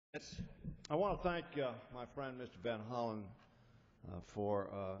I want to thank my friend Mr. Van Hollen for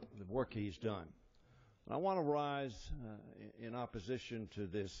the work he's done. And I want to rise in opposition to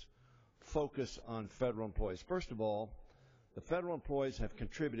this focus on federal employees. First of all, the federal employees have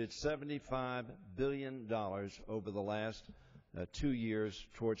contributed $75 billion over the last 2 years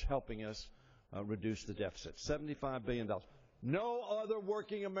towards helping us reduce the deficit. $75 billion. No other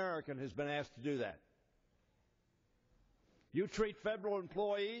working American has been asked to do that. You treat federal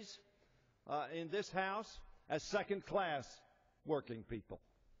employees in this House as second-class working people.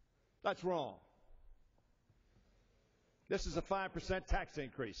 That's wrong. This is a 5% tax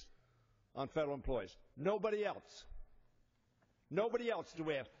increase on federal employees. Nobody else do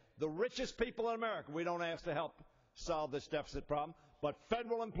we have. The richest people in America we don't ask to help solve this deficit problem, but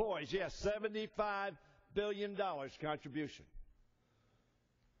federal employees, yes, $75 billion contribution.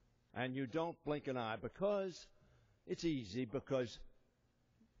 And you don't blink an eye because it's easy, because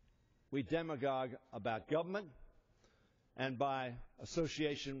we demagogue about government, and by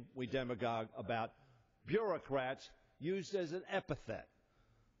association we demagogue about bureaucrats used as an epithet.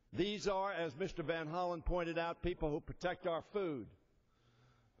 These are, as Mr. Van Hollen pointed out, people who protect our food,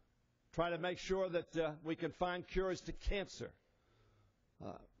 try to make sure that we can find cures to cancer,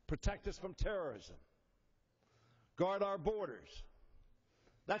 protect us from terrorism, guard our borders.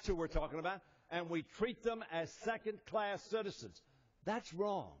 That's who we're talking about. And we treat them as second-class citizens. That's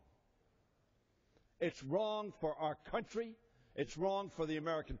wrong. It's wrong for our country, it's wrong for the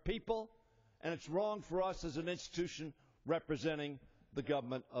American people, and it's wrong for us as an institution representing the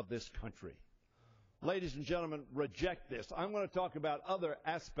government of this country. Ladies and gentlemen, reject this. I'm going to talk about other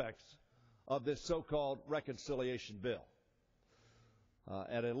aspects of this so-called reconciliation bill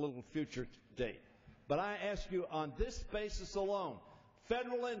at a little future date. But I ask you, on this basis alone,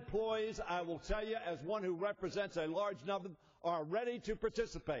 federal employees, I will tell you, as one who represents a large number of them, are ready to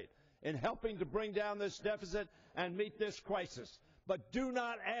participate in helping to bring down this deficit and meet this crisis. But do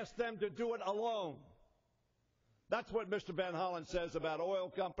not ask them to do it alone. That's what Mr. Van Hollen says about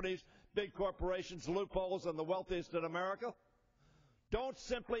oil companies, big corporations, loopholes, and the wealthiest in America. Don't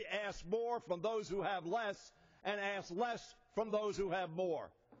simply ask more from those who have less and ask less from those who have more.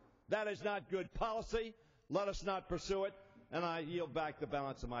 That is not good policy. Let us not pursue it. And I yield back the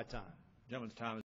balance of my time. Gentleman's time is